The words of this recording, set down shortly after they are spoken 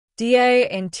DA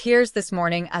in tears this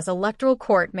morning as Electoral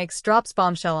Court drops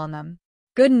bombshell on them.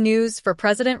 Good news for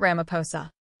President Ramaphosa.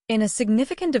 In a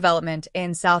significant development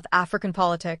in South African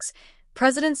politics,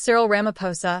 President Cyril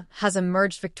Ramaphosa has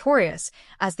emerged victorious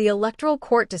as the Electoral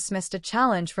Court dismissed a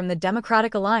challenge from the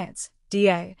Democratic Alliance,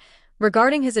 DA,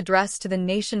 regarding his address to the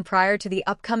nation prior to the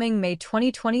upcoming May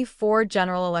 2024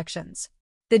 general elections.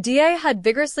 The DA had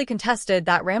vigorously contested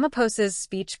that Ramaphosa's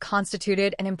speech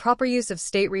constituted an improper use of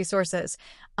state resources,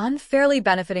 unfairly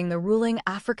benefiting the ruling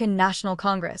African National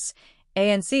Congress,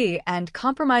 ANC, and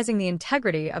compromising the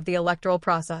integrity of the electoral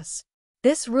process.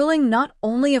 This ruling not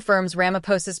only affirms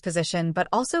Ramaphosa's position but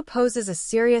also poses a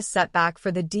serious setback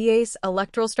for the DA's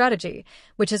electoral strategy,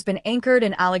 which has been anchored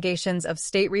in allegations of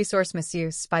state resource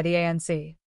misuse by the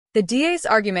ANC. The DA's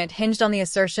argument hinged on the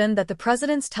assertion that the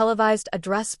president's televised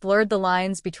address blurred the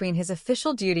lines between his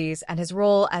official duties and his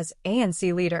role as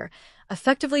ANC leader,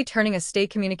 effectively turning a state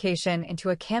communication into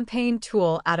a campaign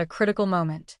tool at a critical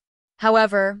moment.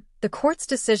 However, the court's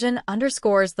decision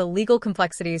underscores the legal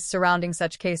complexities surrounding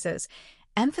such cases,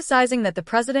 emphasizing that the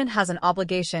president has an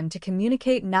obligation to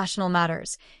communicate national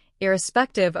matters,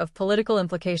 irrespective of political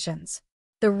implications.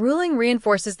 The ruling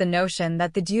reinforces the notion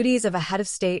that the duties of a head of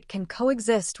state can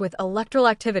coexist with electoral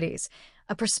activities,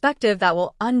 a perspective that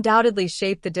will undoubtedly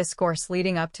shape the discourse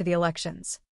leading up to the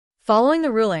elections. Following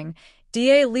the ruling,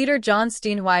 DA leader John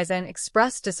Steenhuisen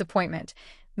expressed disappointment,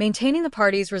 maintaining the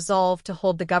party's resolve to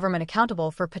hold the government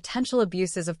accountable for potential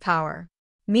abuses of power.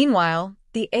 Meanwhile,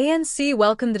 the ANC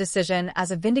welcomed the decision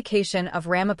as a vindication of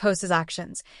Ramaphosa's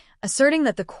actions, asserting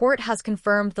that the court has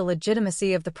confirmed the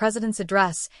legitimacy of the president's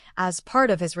address as part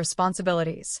of his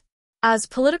responsibilities. As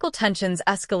political tensions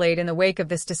escalate in the wake of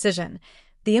this decision,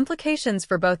 the implications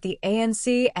for both the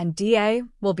ANC and DA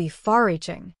will be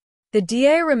far-reaching. The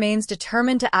DA remains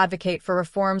determined to advocate for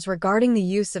reforms regarding the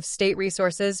use of state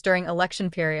resources during election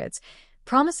periods,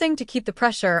 promising to keep the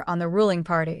pressure on the ruling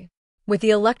party. With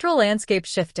the electoral landscape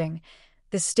shifting,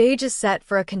 the stage is set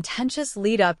for a contentious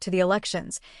lead-up to the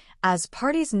elections as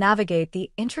parties navigate the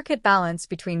intricate balance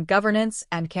between governance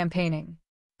and campaigning.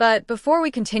 But before we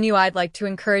continue, I'd like to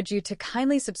encourage you to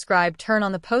kindly subscribe, turn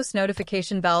on the post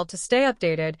notification bell to stay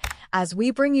updated as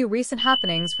we bring you recent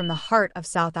happenings from the heart of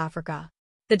South Africa.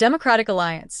 The Democratic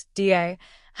Alliance, DA,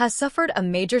 has suffered a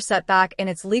major setback in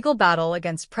its legal battle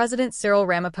against President Cyril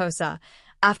Ramaphosa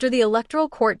after the Electoral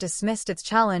Court dismissed its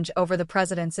challenge over the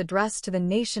president's address to the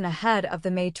nation ahead of the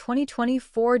May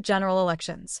 2024 general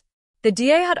elections. The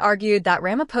DA had argued that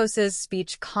Ramaphosa's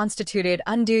speech constituted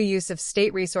undue use of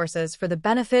state resources for the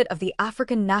benefit of the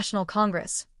African National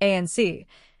Congress, ANC,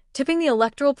 tipping the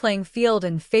electoral playing field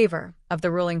in favor of the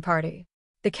ruling party.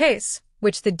 The case,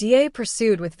 which the DA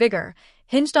pursued with vigor,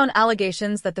 hinged on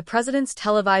allegations that the president's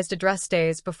televised address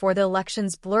days before the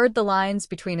elections blurred the lines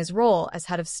between his role as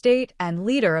head of state and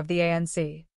leader of the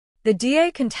ANC. The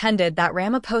DA contended that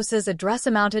Ramaphosa's address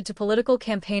amounted to political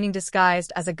campaigning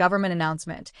disguised as a government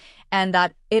announcement, and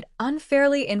that it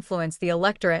unfairly influenced the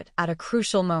electorate at a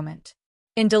crucial moment.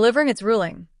 In delivering its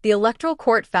ruling, the Electoral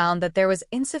Court found that there was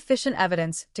insufficient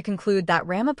evidence to conclude that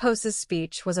Ramaphosa's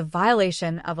speech was a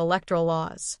violation of electoral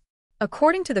laws.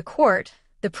 According to the court,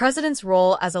 the president's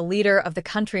role as a leader of the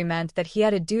country meant that he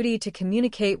had a duty to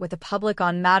communicate with the public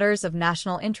on matters of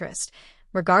national interest,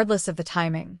 regardless of the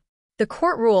timing. The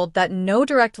court ruled that no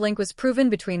direct link was proven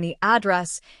between the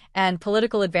address and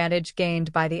political advantage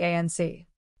gained by the ANC.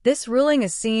 This ruling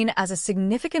is seen as a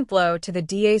significant blow to the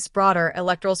DA's broader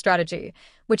electoral strategy,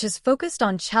 which is focused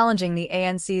on challenging the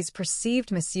ANC's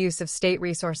perceived misuse of state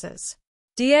resources.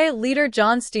 DA leader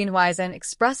John Steenhuisen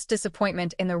expressed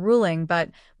disappointment in the ruling but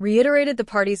reiterated the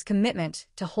party's commitment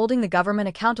to holding the government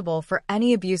accountable for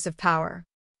any abuse of power.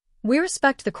 "We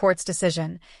respect the court's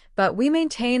decision, but we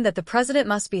maintain that the president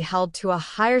must be held to a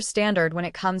higher standard when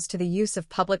it comes to the use of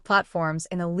public platforms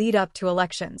in the lead-up to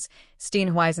elections,"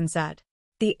 Steenhuisen said.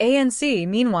 The ANC,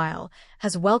 meanwhile,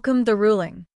 has welcomed the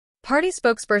ruling. Party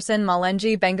spokesperson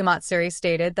Malenji Bengamatsuri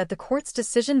stated that the court's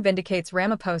decision vindicates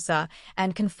Ramaphosa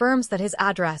and confirms that his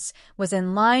address was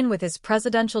in line with his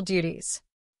presidential duties.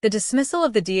 The dismissal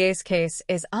of the DA's case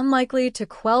is unlikely to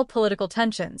quell political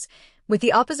tensions, with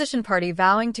the opposition party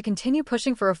vowing to continue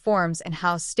pushing for reforms in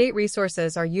how state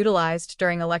resources are utilized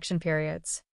during election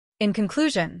periods. In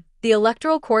conclusion, the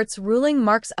Electoral Court's ruling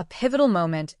marks a pivotal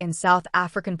moment in South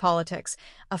African politics,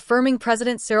 affirming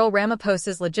President Cyril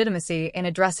Ramaphosa's legitimacy in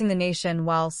addressing the nation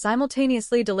while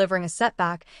simultaneously delivering a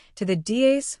setback to the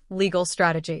DA's legal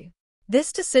strategy.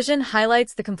 This decision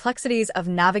highlights the complexities of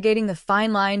navigating the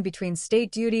fine line between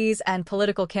state duties and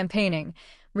political campaigning,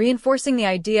 reinforcing the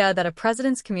idea that a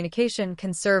president's communication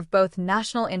can serve both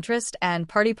national interest and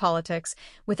party politics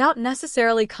without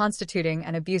necessarily constituting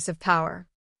an abuse of power.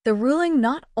 The ruling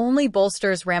not only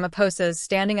bolsters Ramaphosa's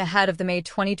standing ahead of the May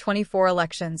 2024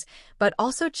 elections, but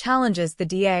also challenges the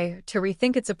DA to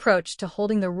rethink its approach to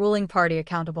holding the ruling party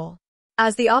accountable.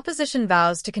 As the opposition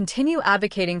vows to continue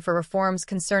advocating for reforms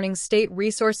concerning state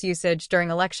resource usage during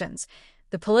elections,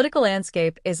 the political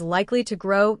landscape is likely to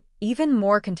grow even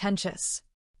more contentious.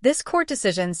 This court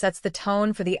decision sets the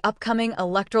tone for the upcoming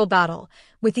electoral battle,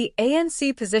 with the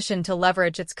ANC positioned to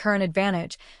leverage its current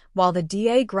advantage, while the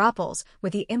DA grapples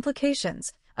with the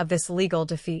implications of this legal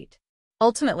defeat.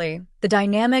 Ultimately, the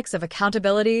dynamics of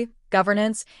accountability,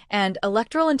 governance, and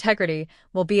electoral integrity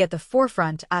will be at the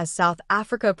forefront as South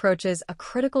Africa approaches a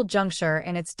critical juncture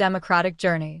in its democratic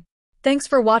journey. Thanks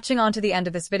for watching on to the end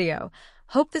of this video.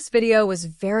 Hope this video was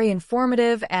very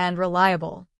informative and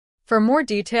reliable. For more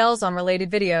details on related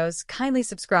videos, kindly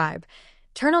subscribe,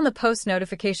 turn on the post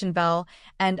notification bell,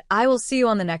 and I will see you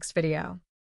on the next video.